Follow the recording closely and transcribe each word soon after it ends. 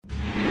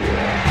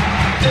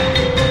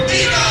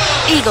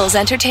Eagles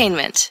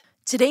Entertainment.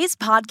 Today's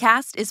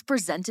podcast is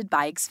presented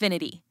by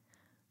Xfinity.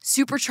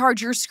 Supercharge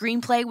your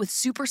screenplay with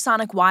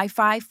supersonic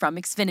Wi-Fi from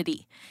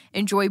Xfinity.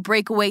 Enjoy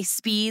breakaway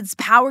speeds,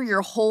 power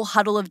your whole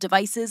huddle of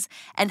devices,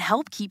 and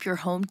help keep your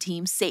home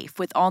team safe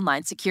with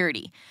online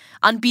security.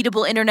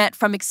 Unbeatable internet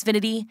from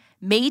Xfinity,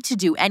 made to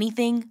do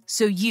anything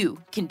so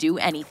you can do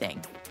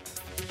anything.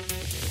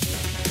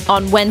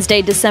 On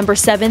Wednesday, December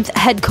 7th,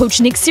 head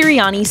coach Nick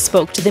Sirianni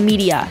spoke to the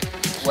media.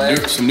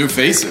 Some new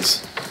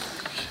faces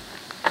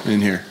in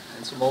here.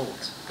 And some old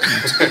ones.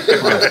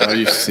 I'm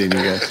used to seeing you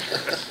guys.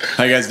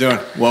 How you guys doing?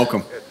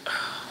 Welcome.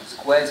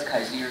 Quez,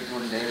 Kaiser,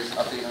 Jordan Davis,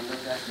 update on those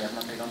guys? Do you have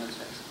an update on those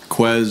guys?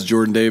 Quez,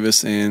 Jordan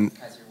Davis, and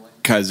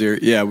Kaiser.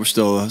 Yeah, we're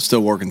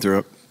still working through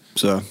it.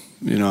 So,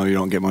 you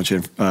don't get much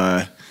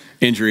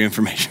injury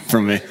information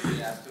from me.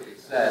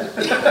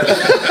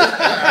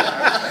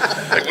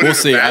 We'll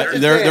see.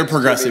 They're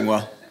progressing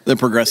well. They're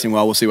progressing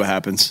well. We'll see what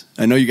happens.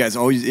 I know you guys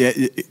always. Yeah,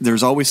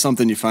 there's always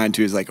something you find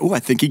too. Is like, oh, I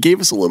think he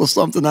gave us a little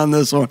something on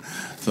this one.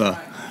 So,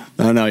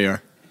 I know you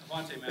are.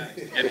 Avonte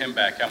Maddox, get him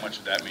back. How much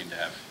would that mean to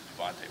have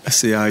Avonte back? I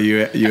see how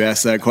you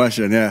asked that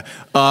question. Yeah,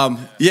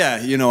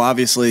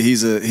 obviously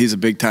he's a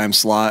big time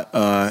slot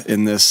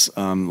in this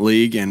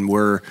league, and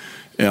we're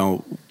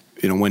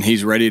when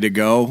he's ready to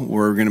go,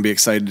 we're going to be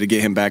excited to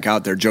get him back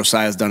out there.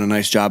 Josiah's done a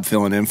nice job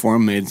filling in for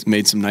him,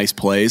 made some nice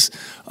plays.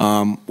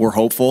 We're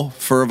hopeful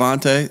for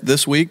Avonte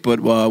this week,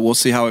 but we'll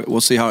see how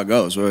it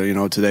goes.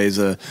 Today's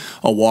a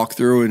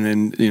walkthrough, and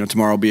then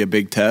tomorrow will be a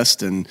big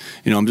test. And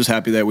I'm just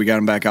happy that we got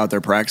him back out there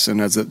practicing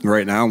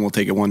right now, and we'll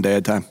take it one day at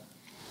a time.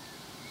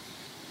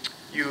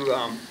 You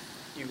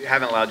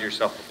haven't allowed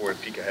yourself before to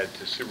peek ahead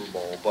to Super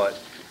Bowl, but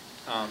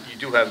you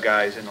do have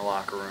guys in the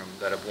locker room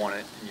that have won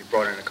it, and you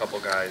brought in a couple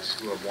guys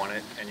who have won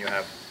it, and you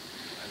have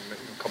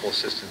a couple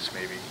assistants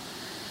maybe.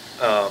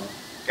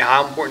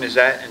 How important is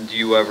that, and do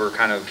you ever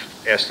kind of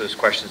ask those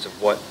questions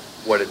of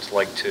what it's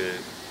like to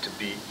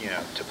be,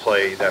 to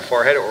play that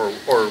far ahead,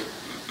 or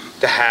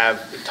to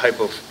have the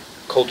type of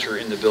culture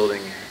in the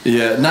building?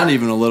 Yeah, not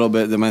even a little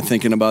bit am I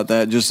thinking about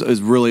that. Just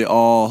is really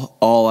all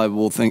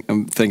I'm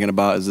thinking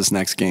about is this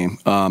next game.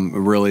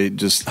 Really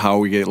just how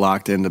we get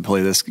locked in to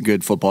play this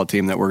good football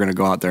team that we're going to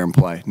go out there and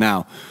play.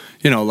 Now,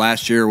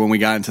 last year when we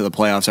got into the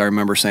playoffs, I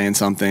remember saying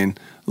something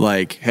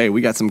like, hey,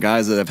 we got some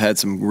guys that have had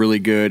some really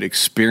good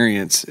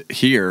experience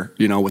here,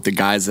 with the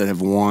guys that have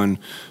won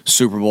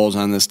Super Bowls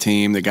on this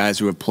team, the guys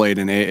who have played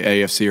in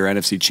AFC or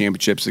NFC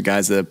championships, the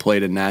guys that have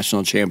played in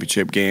national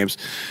championship games.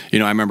 I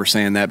remember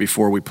saying that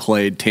before we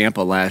played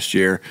Tampa last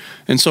year.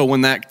 And so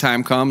when that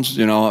time comes,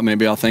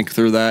 maybe I'll think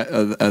through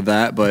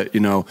that. But,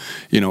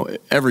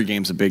 every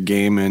game's a big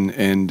game.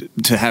 And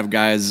to have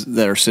guys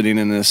that are sitting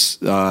in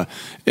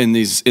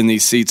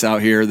these seats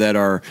out here that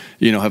are,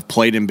 have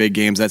played in big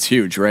games, that's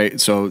huge, right?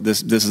 So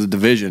this is a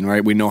division,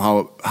 right? We know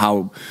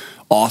how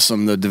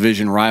awesome the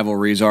division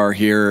rivalries are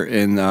here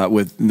in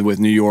with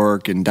New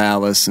York and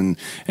Dallas and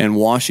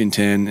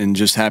Washington, and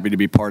just happy to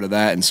be part of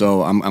that. And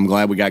so I'm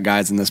glad we got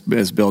guys in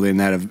this building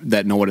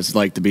that know what it's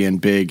like to be in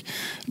big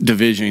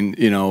division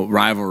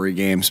rivalry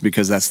games,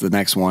 because that's the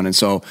next one. And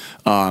so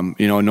I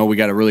know we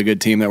got a really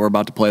good team that we're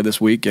about to play this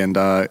week, and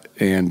we're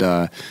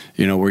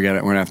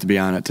gonna have to be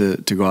on it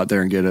to go out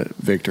there and get a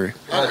victory.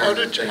 How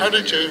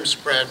did James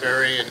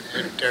Bradbury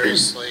and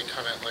Darius Slay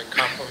kind of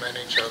complement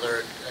each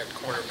other at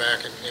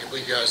cornerback and enable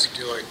you guys to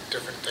do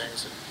different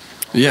things?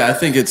 Yeah, I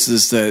think it's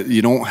just that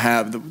you don't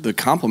have the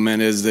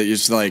compliment is that you're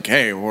just like,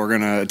 hey, we're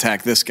going to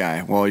attack this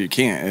guy. Well, you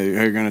can't.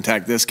 You're going to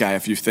attack this guy.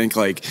 If you think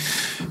like,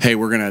 hey,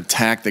 we're going to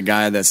attack the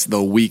guy that's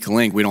the weak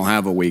link, we don't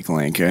have a weak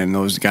link. And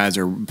those guys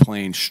are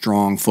playing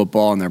strong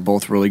football, and they're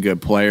both really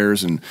good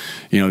players. And,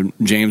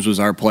 James was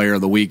our player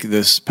of the week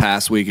this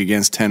past week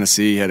against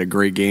Tennessee. He had a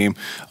great game.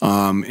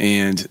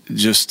 And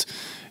just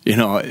 –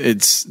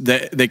 it's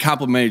they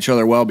complement each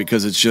other well,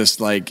 because it's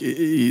just like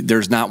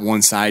there's not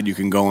one side you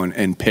can go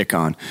and pick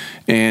on,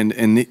 and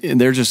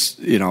they're just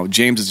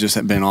James has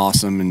just been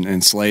awesome,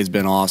 and Slay's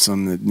been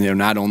awesome.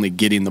 Not only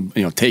getting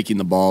taking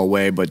the ball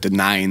away, but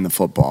denying the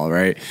football,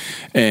 right?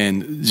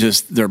 And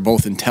just they're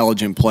both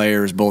intelligent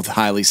players, both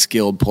highly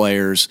skilled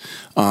players,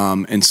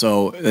 and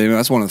so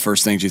that's one of the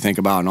first things you think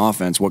about in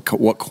offense. What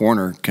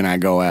corner can I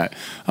go at?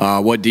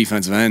 What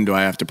defensive end do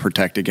I have to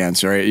protect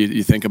against? Right?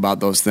 You think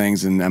about those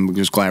things, and I'm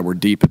just glad we're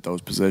deep at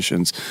those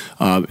positions,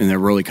 and they're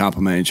really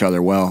complementing each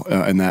other well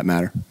in that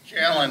matter.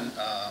 Jalen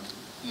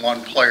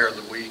won Player of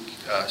the Week,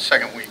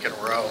 second week in a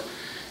row,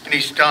 and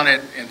he's done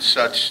it in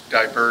such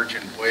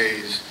divergent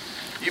ways.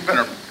 You've been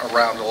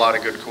around a lot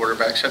of good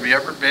quarterbacks. Have you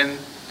ever been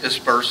this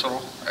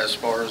versatile as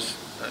far as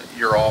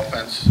your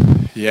offense?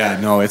 Yeah,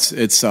 no,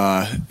 he's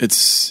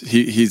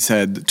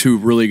had two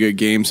really good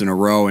games in a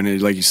row,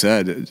 and like you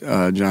said,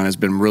 John, has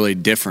been really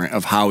different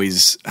of how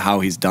he's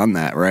done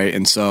that, right?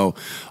 And so,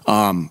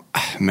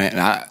 man,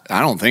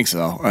 I don't think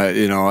so.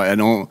 I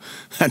know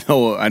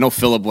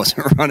Philip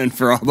wasn't running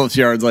for all those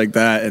yards like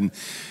that, and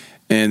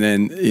And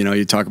then,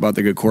 you talk about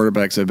the good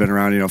quarterbacks that have been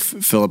around.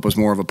 Philip was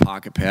more of a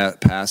pocket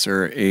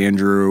passer.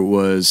 Andrew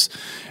was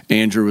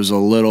a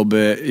little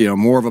bit,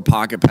 more of a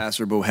pocket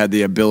passer, but had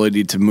the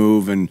ability to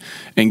move and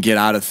get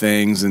out of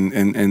things.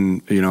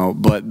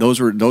 But those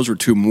were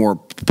two more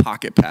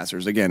pocket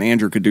passers. Again,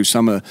 Andrew could do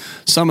some of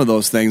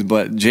those things,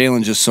 but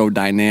Jalen's just so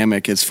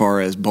dynamic as far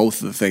as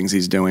both of the things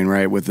he's doing,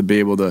 right? With the be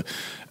able to,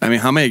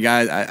 how many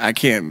guys,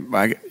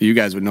 you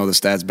guys would know the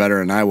stats better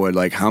than I would.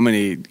 Like, how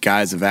many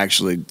guys have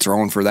actually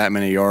thrown for that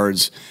many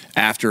yards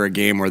after a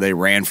game where they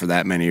ran for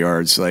that many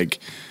yards? Like,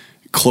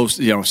 close,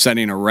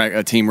 setting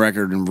a team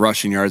record in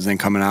rushing yards, and then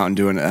coming out and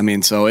doing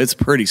it. So it's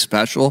pretty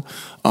special.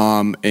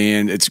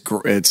 And it's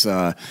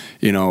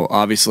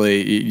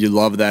obviously you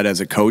love that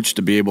as a coach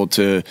to be able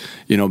to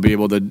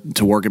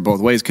work it both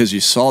ways, because you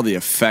saw the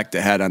effect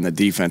it had on the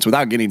defense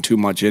without getting too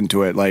much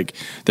into it. Like,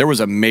 there was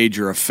a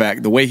major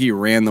effect. The way he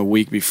ran the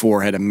week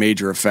before had a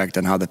major effect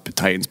on how the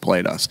Titans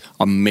played us,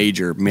 a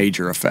major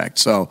effect.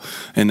 So,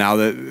 and now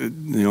that,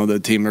 the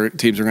teams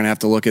are going to have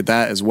to look at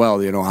that as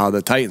well, how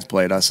the Titans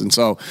played us. And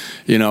so,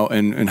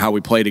 and how we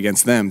played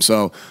against them.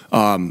 So,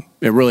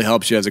 it really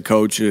helps you as a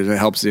coach. It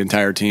helps the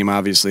entire team,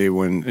 obviously,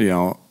 when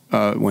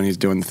he's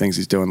doing the things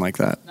he's doing like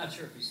that. Not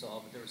sure if you saw,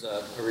 but there was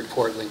a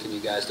report linking you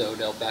guys to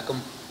Odell Beckham.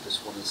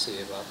 Just wanted to see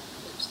if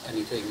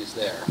anything is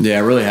there. Yeah,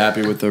 really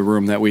happy with the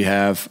room that we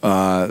have.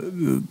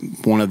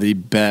 One of the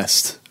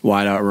best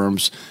wideout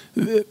rooms.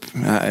 The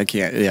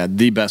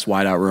best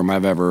wideout room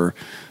I've ever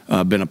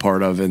been a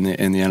part of in the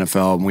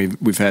NFL. And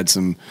we've had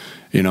some.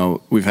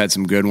 We've had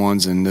some good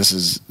ones, and this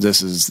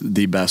is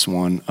the best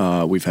one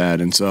we've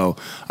had. And so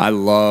I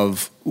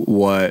love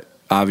what,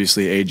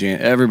 obviously,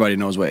 everybody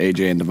knows what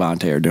AJ and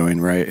Devontae are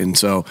doing, right? And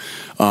so,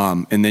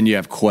 and then you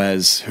have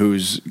Quez,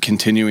 who's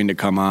continuing to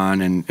come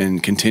on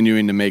and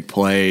continuing to make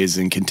plays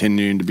and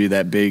continuing to be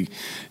that big,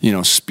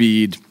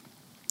 speed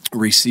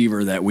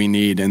receiver that we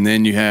need. And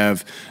then you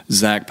have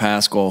Zach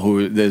Pascal, who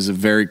is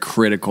very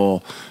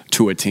critical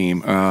to a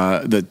team,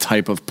 the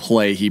type of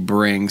play he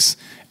brings.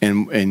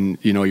 And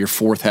your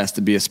fourth has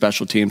to be a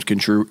special teams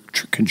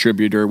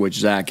contributor, which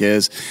Zach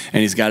is,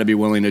 and he's got to be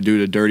willing to do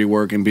the dirty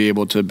work and be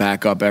able to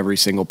back up every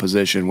single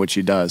position, which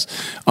he does,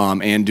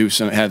 and do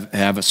some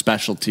have a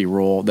specialty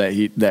role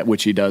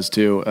which he does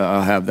too.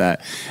 Have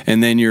that,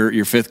 and then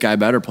your fifth guy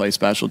better play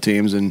special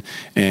teams,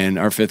 and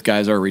our fifth guy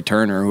is our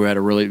returner, who had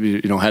a really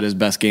had his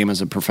best game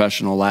as a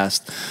professional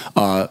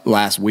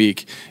last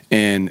week,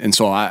 and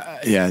so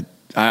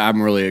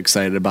I'm really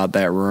excited about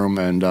that room,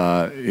 and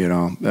I'll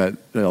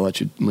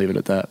let you leave it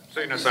at that. So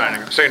you're not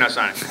signing. At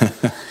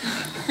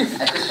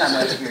this time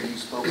last year, you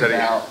spoke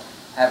about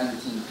having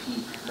the team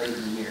peak late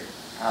in the year.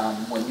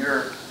 When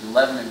you're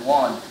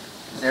 11-1,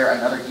 is there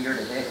another year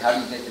to hit? How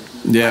do you get the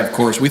team? Yeah, of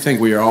course. We think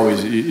you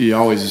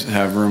always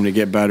have room to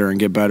get better and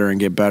get better and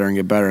get better and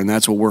get better, and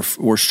that's what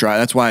we're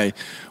striving. That's why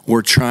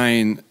we're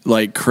trying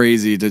like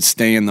crazy to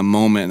stay in the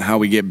moment and how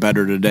we get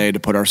better today to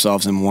put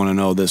ourselves in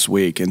 1-0 this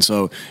week. And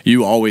so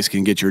you always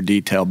can get your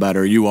detail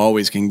better. You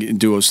always can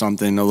do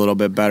something a little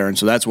bit better. And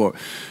so that's what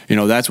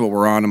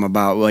we're on them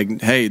about.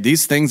 Like, hey,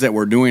 these things that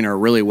we're doing are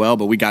really well,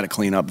 but we got to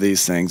clean up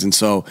these things. And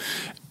so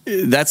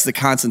that's the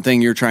constant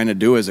thing you're trying to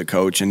do as a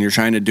coach and you're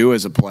trying to do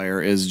as a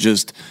player is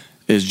just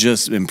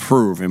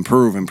improve. And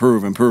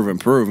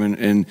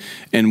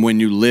when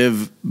you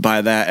live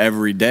by that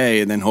every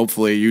day, then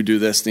hopefully you do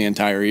this the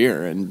entire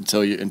year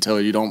until you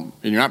don't,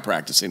 and you're not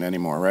practicing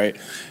anymore, right?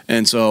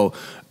 And so,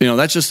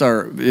 that's just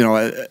our,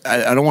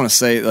 I don't want to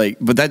say like,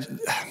 but that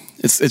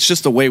it's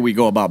just the way we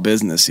go about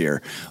business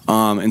here.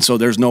 And so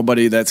there's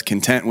nobody that's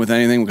content with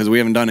anything because we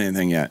haven't done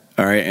anything yet.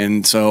 All right.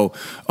 And so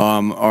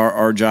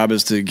our job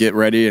is to get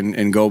ready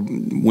and go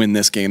win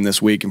this game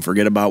this week and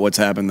forget about what's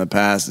happened in the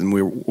past. And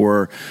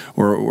we're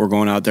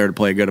going out there to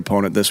play a good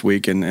opponent this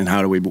week. And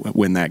how do we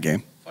win that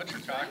game? Fletcher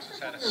Cox has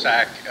had a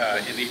sack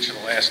in each of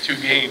the last two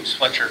games,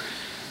 Fletcher.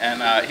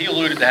 And he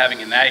alluded to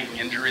having a nagging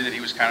injury that he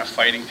was kind of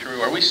fighting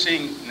through. Are we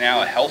seeing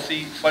now a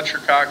healthy Fletcher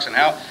Cox? And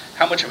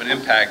how much of an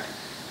impact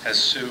has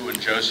Sue and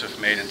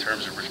Joseph made in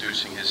terms of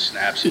reducing his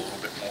snaps a little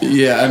bit more?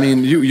 Yeah, I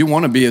mean, you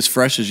want to be as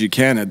fresh as you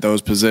can at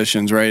those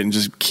positions, right? And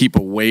just keep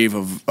a wave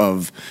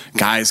of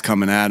guys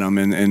coming at them.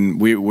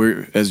 And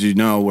we're as you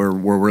know, we're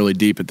really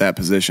deep at that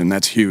position.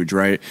 That's huge,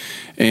 right?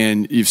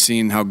 And you've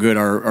seen how good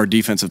our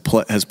defense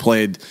has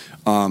played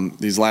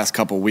these last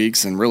couple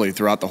weeks and really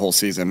throughout the whole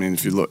season. I mean,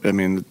 if you look,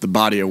 the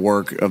body of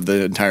work of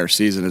the entire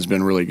season has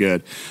been really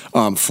good.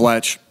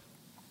 Fletch.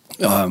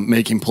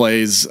 Making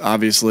plays,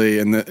 obviously,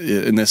 in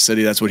this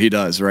city, that's what he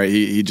does, right?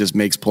 He just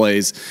makes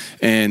plays,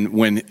 and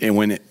when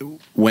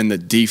the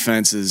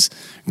defense is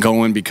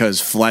going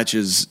because Fletch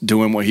is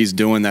doing what he's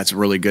doing, that's a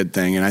really good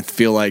thing. And I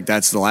feel like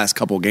that's the last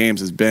couple games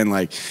has been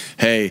like,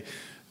 hey,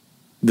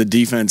 the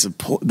defensive,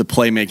 the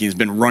playmaking has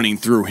been running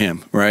through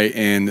him, right?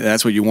 And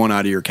that's what you want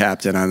out of your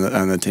captain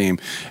on the team,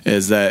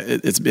 is that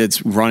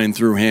it's running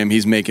through him.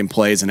 He's making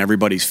plays, and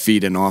everybody's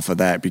feeding off of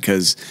that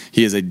because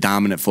he is a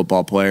dominant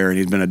football player, and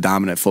he's been a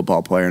dominant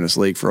football player in this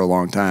league for a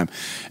long time.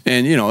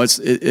 And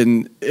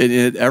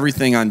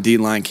everything on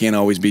D-line can't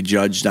always be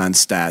judged on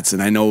stats,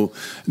 and I know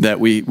that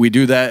we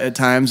do that at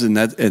times, and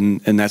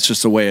that's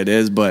just the way it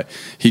is. But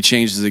he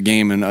changes the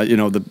game, and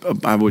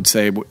I would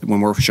say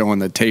when we're showing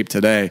the tape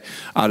today,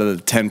 out of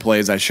the 10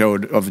 plays I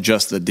showed of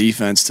just the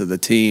defense to the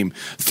team,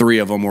 3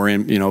 of them were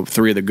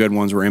 3 of the good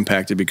ones were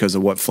impacted because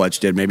of what Fletch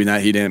did. Maybe not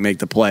he didn't make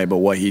the play, but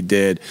what he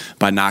did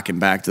by knocking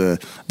back the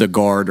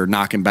guard or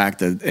knocking back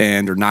the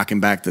end or knocking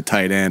back the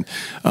tight end,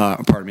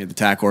 the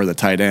tackle or the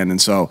tight end. And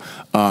so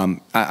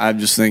I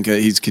just think that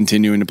he's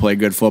continuing to play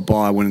good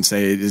football. I wouldn't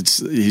say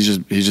he's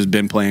just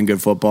been playing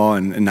good football,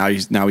 and now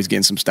he's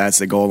getting some stats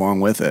that go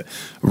along with it.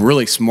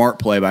 Really smart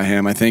play by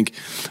him. I think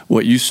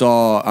what you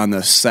saw on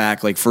the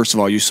sack, like first of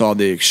all, you saw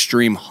the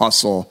extreme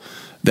hustle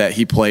that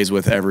he plays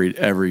with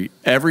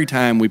every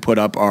time we put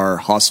up our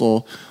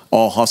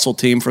all hustle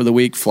team for the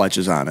week. Fletch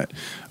is on it,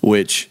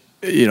 which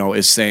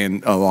is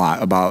saying a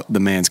lot about the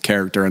man's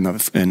character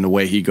and the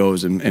way he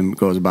goes and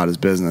goes about his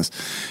business.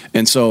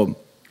 And so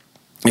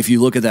if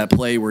you look at that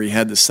play where he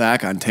had the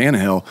sack on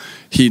Tannehill,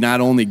 he not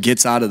only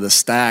gets out of the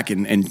stack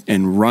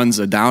and runs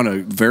down a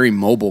very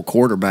mobile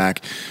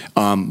quarterback,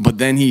 but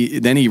then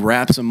he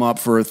wraps him up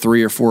for a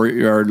 3 or 4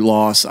 yard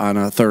loss on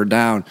a third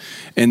down.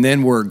 And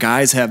then where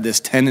guys have this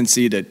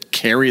tendency to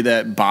carry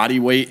that body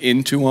weight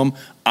into them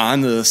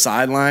on the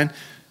sideline,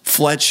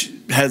 Fletch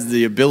has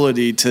the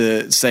ability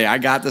to say, I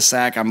got the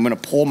sack, I'm going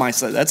to pull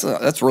myself.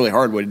 That's really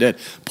hard what he did.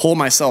 Pull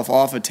myself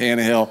off of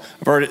Tannehill.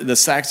 The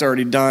sack's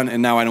already done,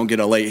 and now I don't get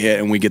a late hit,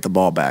 and we get the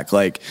ball back.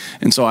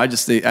 And so I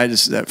just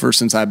first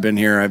since I've been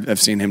here, I've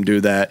seen him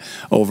do that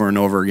over and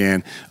over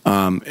again,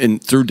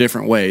 and through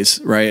different ways,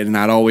 right? And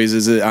not always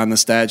is it on the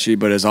stat sheet,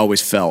 but it's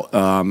always felt.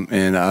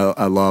 And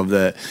I love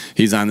that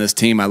he's on this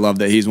team. I love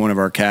that he's one of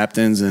our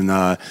captains,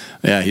 and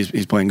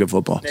he's playing good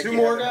football. Two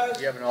more guys.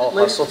 You have an all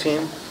hustle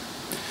team.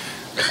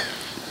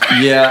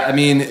 Yeah, I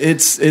mean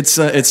it's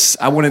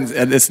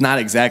not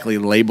exactly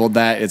labeled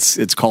that.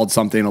 It's called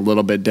something a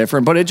little bit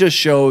different, but it just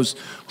shows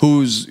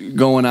who's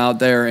going out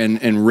there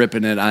and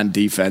ripping it on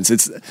defense.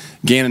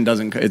 Gannon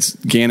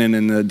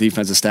and the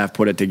defensive staff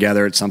put it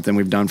together. It's something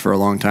we've done for a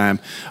long time.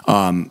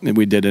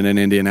 We did it in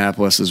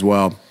Indianapolis as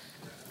well.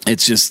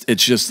 It's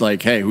just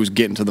like, hey, who's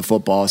getting to the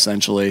football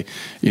essentially,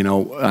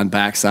 on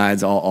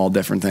backsides, all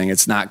different thing.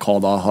 It's not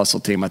called all hustle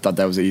team. I thought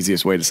that was the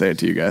easiest way to say it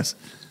to you guys.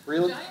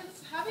 Really?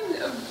 Giants having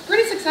a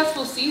pretty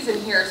successful season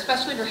here,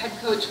 especially under head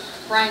coach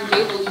Brian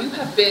Dable. You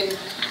have been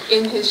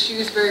in his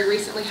shoes very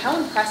recently. How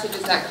impressive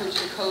is that coach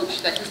to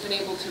coach that he's been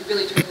able to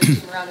really turn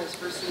this team around in his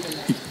first season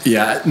there?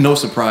 Yeah, no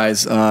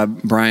surprise.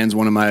 Brian's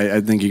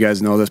I think you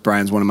guys know this,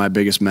 Brian's one of my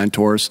biggest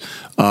mentors.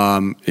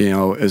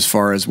 As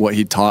far as what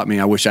he taught me,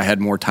 I wish I had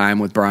more time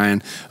with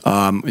Brian.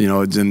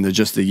 It's in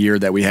just the year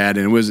that we had.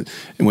 And it was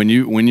when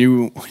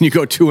you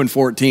go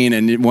 2-14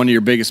 and one of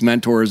your biggest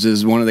mentors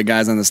is one of the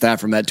guys on the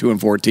staff from that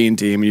 2-14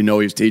 team,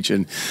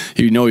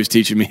 he's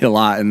teaching me a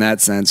lot in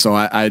that sense. So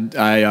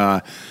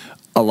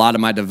a lot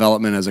of my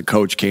development as a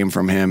coach came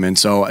from him. And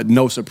so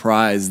no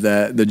surprise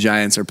that the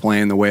Giants are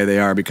playing the way they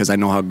are because I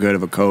know how good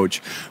of a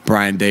coach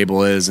Brian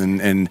Dable is.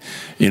 And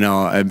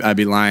I'd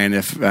be lying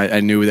if I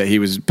knew that he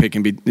was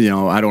picking,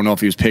 I don't know if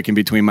he was picking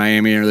between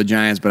Miami or the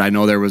Giants, but I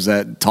know there was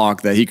that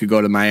talk that he could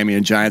go to Miami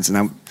and Giants,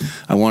 and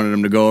I wanted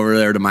him to go over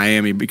there to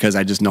Miami because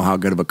I just know how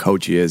good of a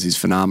coach he is. He's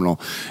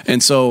phenomenal.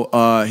 And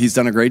so he's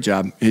done a great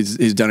job.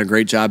 He's done a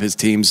great job. His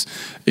teams,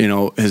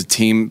 his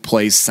team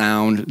plays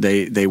sound.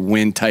 They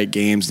win tight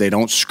games. They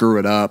don't screw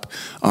it up.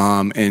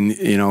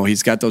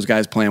 He's got those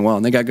guys playing well,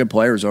 and they got good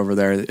players over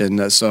there.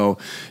 And so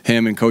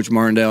him and Coach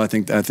Martindale, I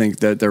think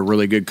that they're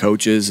really good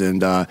coaches,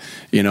 and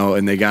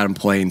and they got him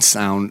playing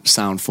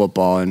sound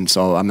football, and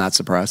so I'm not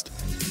surprised.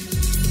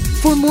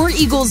 For more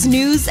Eagles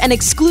news and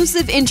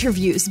exclusive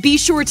interviews, be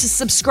sure to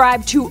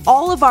subscribe to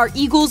all of our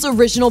Eagles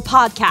original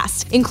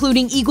podcasts,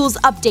 including Eagles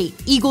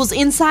Update, Eagles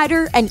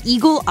Insider, and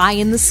Eagle Eye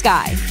in the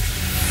Sky.